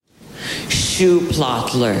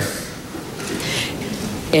Schuhplattler.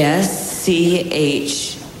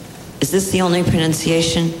 S-C-H. Is this the only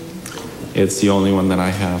pronunciation? It's the only one that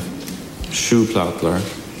I have. Schuhplattler.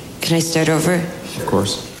 Can I start over? Of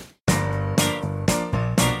course.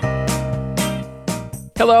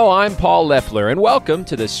 Hello, I'm Paul Leffler, and welcome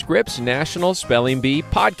to the Scripps National Spelling Bee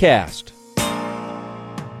podcast.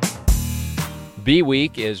 Bee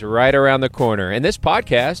Week is right around the corner, and this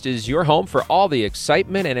podcast is your home for all the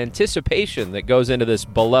excitement and anticipation that goes into this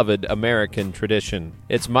beloved American tradition.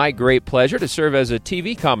 It's my great pleasure to serve as a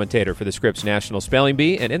TV commentator for the Scripps National Spelling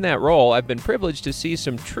Bee, and in that role, I've been privileged to see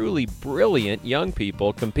some truly brilliant young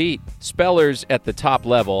people compete. Spellers at the top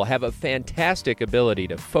level have a fantastic ability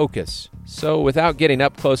to focus. So without getting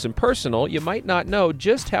up close and personal, you might not know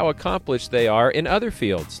just how accomplished they are in other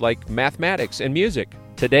fields, like mathematics and music.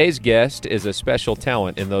 Today's guest is a special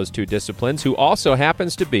talent in those two disciplines who also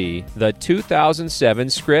happens to be the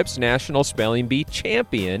 2007 Scripps National Spelling Bee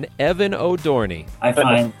champion, Evan O'Dorney. I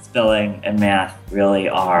find spelling and math really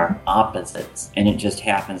are opposites, and it just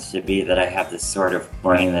happens to be that I have this sort of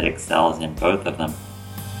brain that excels in both of them.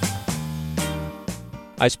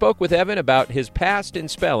 I spoke with Evan about his past in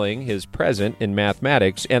spelling, his present in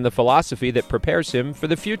mathematics, and the philosophy that prepares him for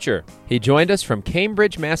the future. He joined us from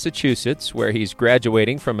Cambridge, Massachusetts, where he's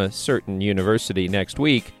graduating from a certain university next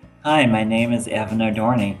week. Hi, my name is Evan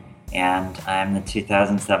O'Dorney, and I'm the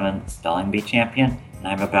 2007 Spelling Bee champion, and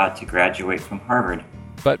I'm about to graduate from Harvard.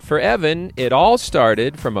 But for Evan, it all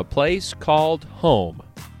started from a place called home.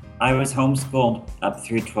 I was homeschooled up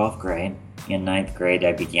through 12th grade. In 9th grade,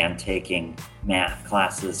 I began taking math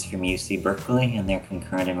classes from UC Berkeley in their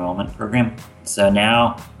concurrent enrollment program. So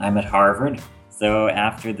now I'm at Harvard. So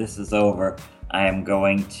after this is over, I am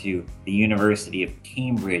going to the University of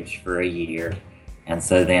Cambridge for a year. And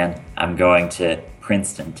so then I'm going to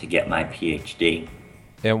Princeton to get my PhD.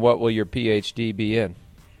 And what will your PhD be in?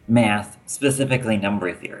 Math, specifically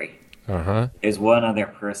number theory. Uh-huh. There's one other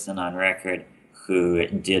person on record who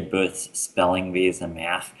did both spelling bees and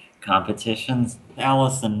math competitions,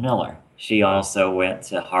 Allison Miller. She also went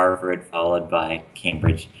to Harvard, followed by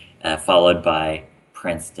Cambridge, followed by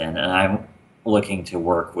Princeton, and I'm looking to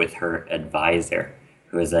work with her advisor,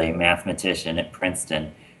 who is a mathematician at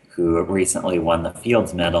Princeton, who recently won the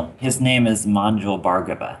Fields Medal. His name is Manjul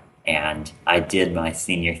Bhargava, and I did my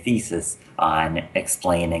senior thesis on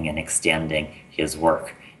explaining and extending his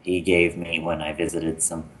work. He gave me, when I visited,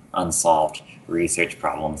 some unsolved research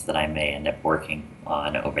problems that I may end up working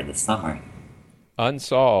on over the summer.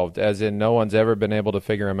 Unsolved, as in no one's ever been able to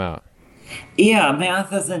figure them out. Yeah,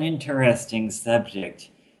 math is an interesting subject.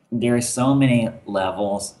 There are so many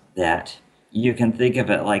levels that you can think of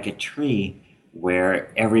it like a tree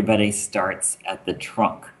where everybody starts at the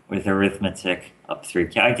trunk with arithmetic up through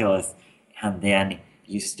calculus, and then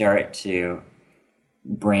you start to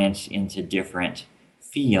branch into different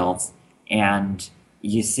fields, and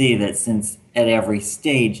you see that since at every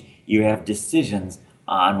stage you have decisions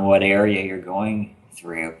on what area you're going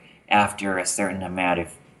through, after a certain amount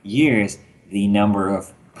of years, the number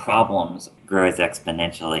of problems grows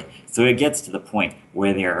exponentially. So it gets to the point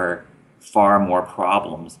where there are far more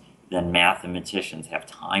problems than mathematicians have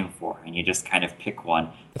time for, and you just kind of pick one.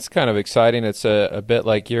 It's kind of exciting. It's a bit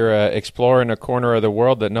like you're exploring a corner of the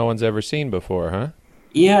world that no one's ever seen before, huh?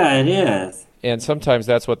 Yeah, it is. And sometimes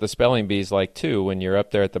that's what the spelling bee's like, too, when you're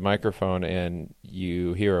up there at the microphone and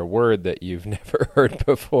you hear a word that you've never heard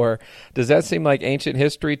before. Does that seem like ancient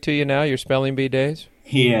history to you now, your spelling bee days?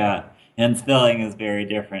 Yeah, and spelling is very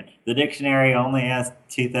different. The dictionary only has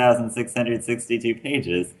 2,662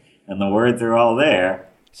 pages, and the words are all there.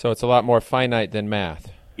 So it's a lot more finite than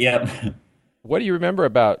math. Yep. What do you remember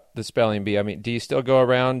about the spelling bee? I mean, do you still go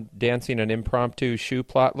around dancing an impromptu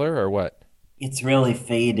Schuhplattler or what? It's really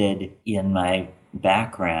faded in my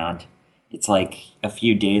background. It's like a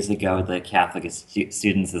few days ago, the Catholic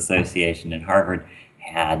Students Association at Harvard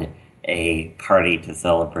had a party to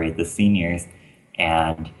celebrate the seniors,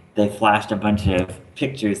 and they flashed a bunch of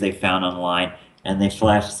pictures they found online, and they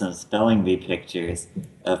flashed some spelling bee pictures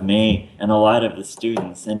of me, and a lot of the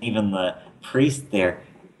students, and even the priest there,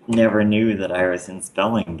 never knew that I was in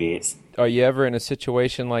spelling bees. Are you ever in a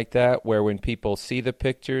situation like that where when people see the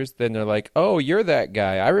pictures, then they're like, oh, you're that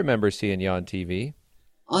guy. I remember seeing you on TV.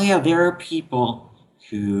 Oh yeah, there are people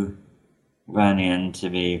who run into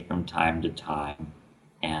me from time to time.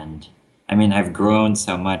 And I mean, I've grown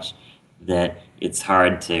so much that it's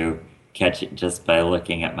hard to catch it just by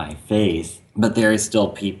looking at my face. But there are still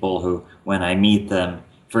people who, when I meet them,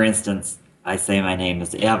 for instance, I say my name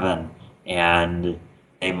is Evan, and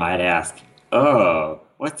they might ask, oh,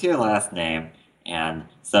 what's your last name? And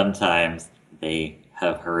sometimes they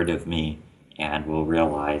have heard of me and will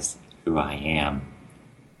realize who I am.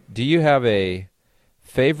 Do you have a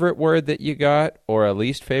favorite word that you got or a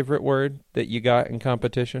least favorite word that you got in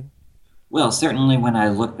competition? Well, certainly when I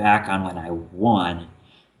look back on when I won,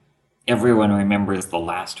 everyone remembers the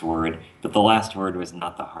last word, but the last word was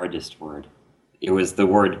not the hardest word. It was the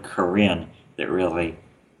word Corinne that really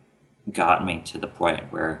got me to the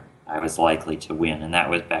point where I was likely to win, and that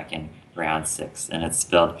was back in round 6, and it's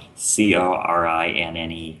spelled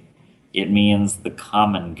Corinne. It means the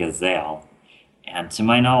common gazelle, and to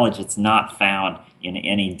my knowledge, it's not found in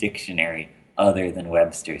any dictionary other than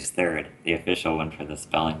Webster's Third, the official one for the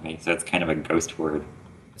spelling bee, so it's kind of a ghost word.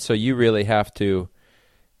 So you really have to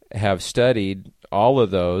have studied all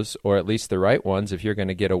of those, or at least the right ones, if you're going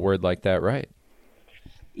to get a word like that right.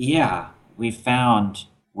 Yeah, we found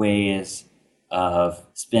ways of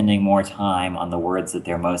spending more time on the words that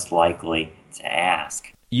they're most likely to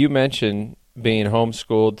ask. You mentioned being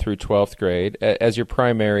homeschooled through 12th grade as your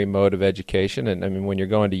primary mode of education, and I mean, when you're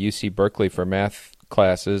going to UC Berkeley for math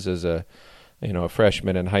classes as a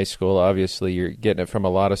freshman in high school, obviously you're getting it from a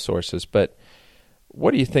lot of sources, but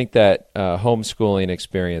what do you think that homeschooling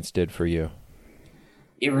experience did for you?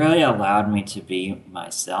 It really allowed me to be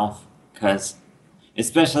myself, because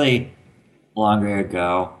especially longer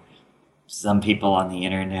ago, some people on the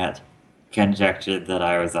internet conjectured that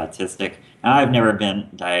I was autistic. Now, I've never been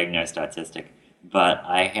diagnosed autistic, but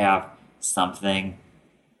I have something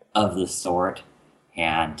of the sort,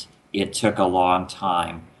 and it took a long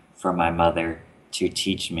time for my mother to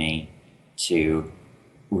teach me to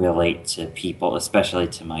relate to people, especially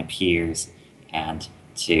to my peers, and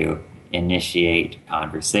to initiate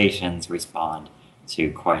conversations, respond to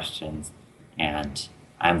questions. And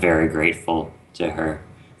I'm very grateful to her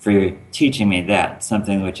for teaching me that,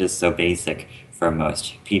 something which is so basic for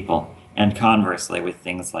most people. And conversely, with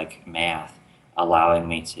things like math, allowing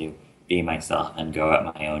me to be myself and go at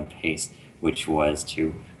my own pace, which was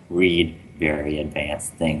to read very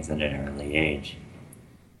advanced things at an early age.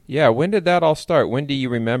 Yeah, when did that all start? When do you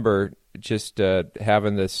remember just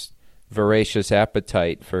having this voracious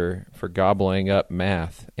appetite for gobbling up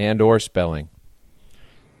math and or spelling?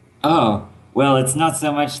 Oh, well, it's not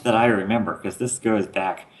so much that I remember, because this goes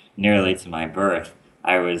back nearly to my birth.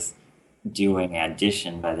 I was doing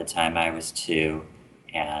addition by the time I was 2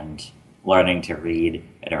 and learning to read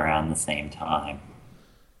at around the same time.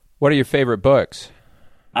 What are your favorite books?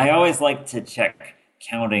 I always liked to check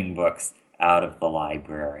counting books out of the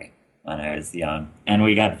library when I was young. And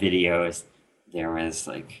we got videos. There was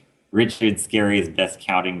like Richard Scarry's best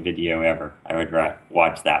counting video ever. I would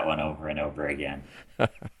watch that one over and over again.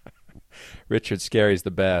 Richard Scarry's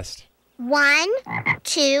the best. 1,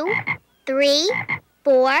 2, 3,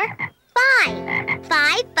 4, 5.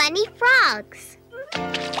 5 bunny frogs.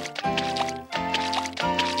 And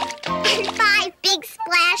 5 big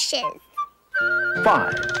splashes.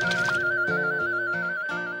 5.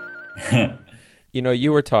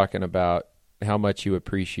 You were talking about how much you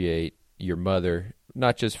appreciate your mother,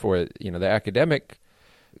 not just for, the academic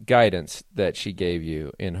guidance that she gave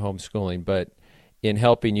you in homeschooling, but in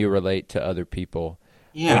helping you relate to other people.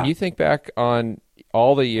 Yeah. When you think back on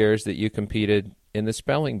all the years that you competed in the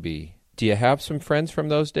spelling bee, do you have some friends from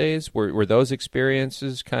those days? Were those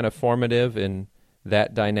experiences kind of formative in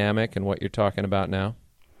that dynamic and what you're talking about now?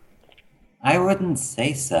 I wouldn't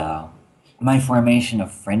say so. My formation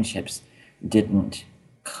of friendships didn't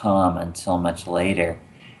come until much later.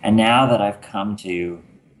 And now that I've come to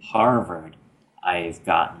Harvard, I've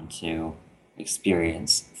gotten to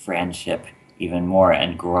experience friendship even more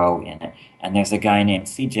and grow in it. And there's a guy named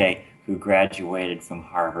CJ who graduated from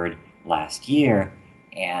Harvard last year,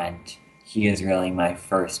 and he is really my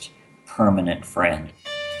first permanent friend.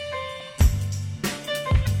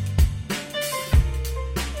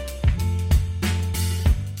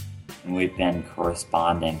 And we've been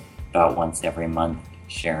corresponding about once every month,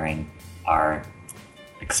 sharing our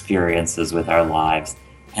experiences with our lives.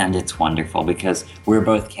 And it's wonderful because we're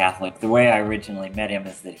both Catholic. The way I originally met him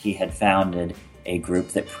is that he had founded a group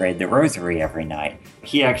that prayed the rosary every night.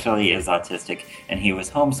 He actually is autistic, and he was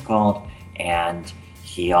homeschooled, and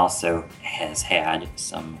he also has had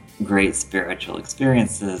some great spiritual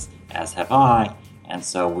experiences, as have I. And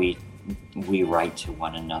so we write to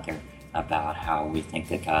one another about how we think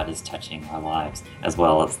that God is touching our lives, as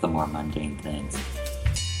well as the more mundane things.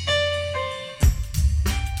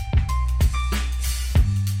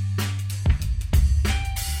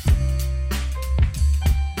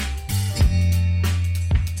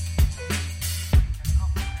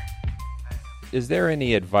 Is there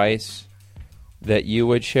any advice that you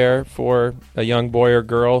would share for a young boy or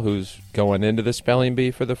girl who's going into the spelling bee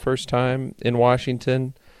for the first time in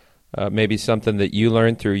Washington? Maybe something that you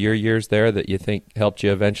learned through your years there that you think helped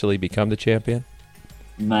you eventually become the champion?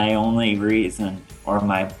 My only reason, or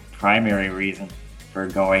my primary reason for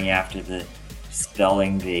going after the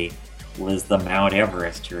spelling bee was the Mount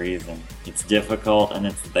Everest reason. It's difficult and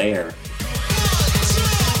it's there.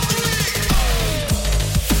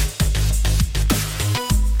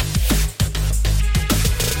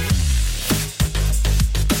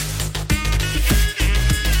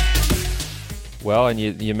 Well, and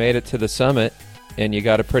you made it to the summit, and you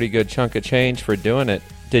got a pretty good chunk of change for doing it.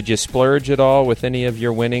 Did you splurge at all with any of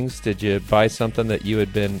your winnings? Did you buy something that you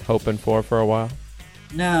had been hoping for a while?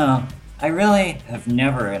 No, I really have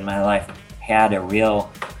never in my life had a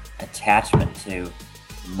real attachment to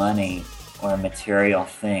money or material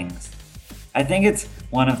things. I think it's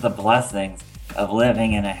one of the blessings of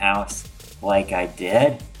living in a house like I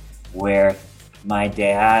did, where my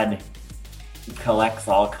dad collects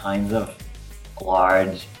all kinds of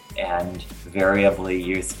large and variably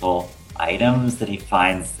useful items that he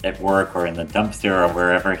finds at work or in the dumpster or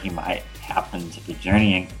wherever he might happen to be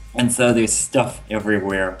journeying. And so there's stuff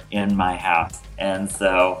everywhere in my house. And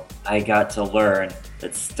so I got to learn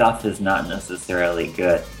that stuff is not necessarily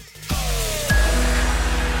good.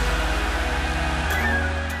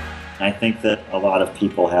 I think that a lot of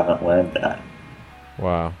people haven't learned that.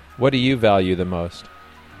 Wow. What do you value the most?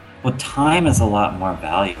 Well, time is a lot more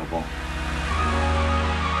valuable.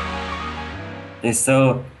 There's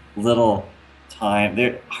so little time.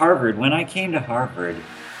 Harvard, when I came to Harvard,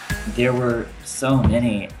 there were so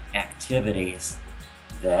many activities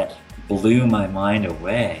that blew my mind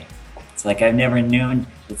away. It's like I've never known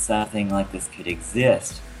that something like this could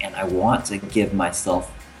exist, and I want to give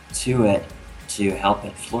myself to it to help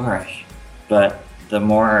it flourish. But the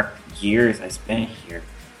more years I spent here,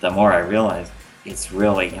 the more I realize it's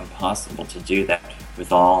really impossible to do that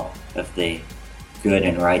with all of the good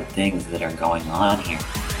and right things that are going on here. 1, 2,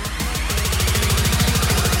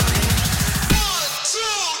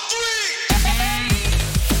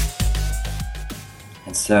 3.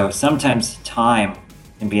 And so sometimes time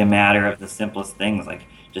can be a matter of the simplest things, like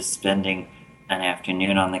just spending an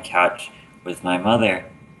afternoon on the couch with my mother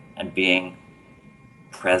and being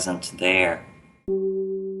present there.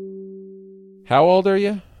 How old are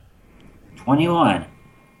you? 21.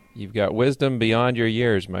 You've got wisdom beyond your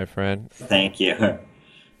years, my friend. Thank you.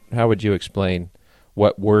 How would you explain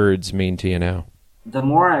what words mean to you now? The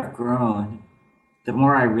more I've grown, the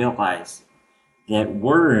more I realize that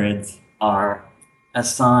words are a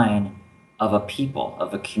sign of a people,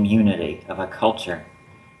 of a community, of a culture.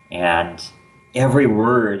 And every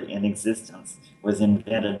word in existence was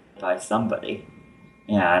invented by somebody.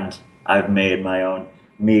 And I've made my own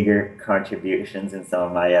meager contributions in some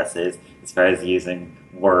of my essays as far as using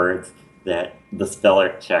words that the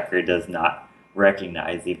speller checker does not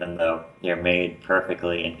recognize, even though they're made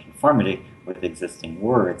perfectly in conformity with existing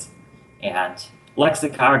words. And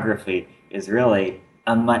lexicography is really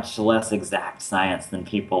a much less exact science than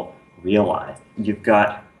people realize. You've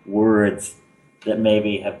got words that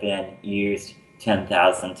maybe have been used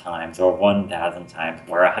 10,000 times or 1,000 times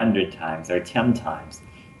or 100 times or 10 times.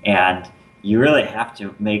 And you really have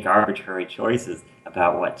to make arbitrary choices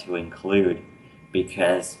about what to include,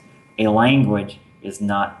 because a language is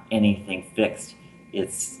not anything fixed.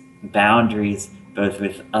 Its boundaries, both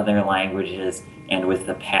with other languages and with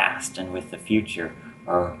the past and with the future,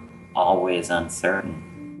 are always uncertain.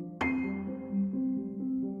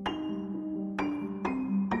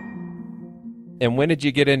 And when did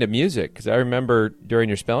you get into music? Because I remember during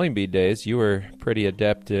your spelling bee days, you were pretty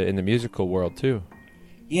adept in the musical world too.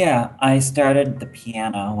 Yeah, I started the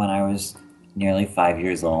piano when I was nearly 5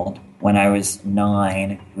 years old. When I was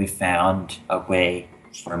 9, we found a way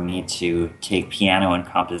for me to take piano and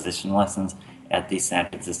composition lessons at the San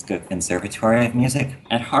Francisco Conservatory of Music.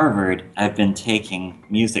 At Harvard, I've been taking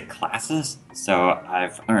music classes, so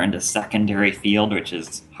I've earned a secondary field, which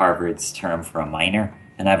is Harvard's term for a minor,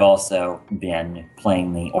 and I've also been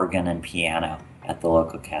playing the organ and piano at the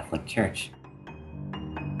local Catholic church.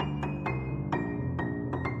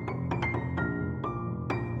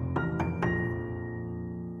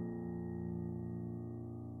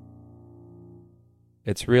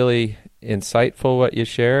 It's really insightful what you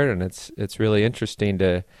shared, and it's really interesting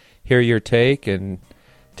to hear your take and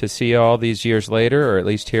to see all these years later, or at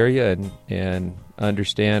least hear you and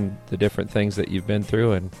understand the different things that you've been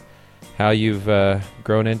through and how you've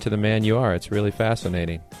grown into the man you are. It's really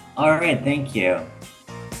fascinating. All right, thank you.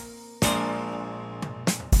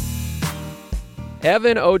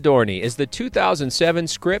 Evan O'Dorney is the 2007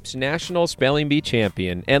 Scripps National Spelling Bee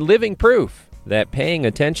Champion and living proof that paying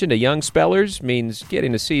attention to young spellers means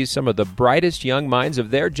getting to see some of the brightest young minds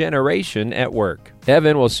of their generation at work.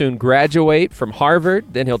 Evan will soon graduate from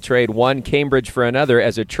Harvard, then he'll trade one Cambridge for another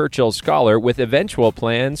as a Churchill Scholar with eventual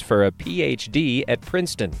plans for a PhD at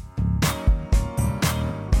Princeton.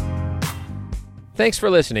 Thanks for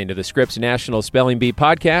listening to the Scripps National Spelling Bee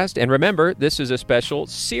podcast. And remember, this is a special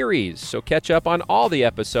series, so catch up on all the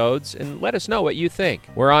episodes and let us know what you think.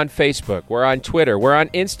 We're on Facebook, we're on Twitter, we're on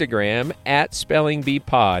Instagram at Spelling Bee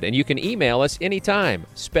Pod, and you can email us anytime,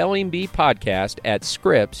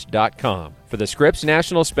 spellingbeepodcast@scripps.com. For the Scripps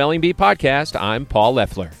National Spelling Bee podcast, I'm Paul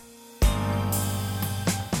Leffler.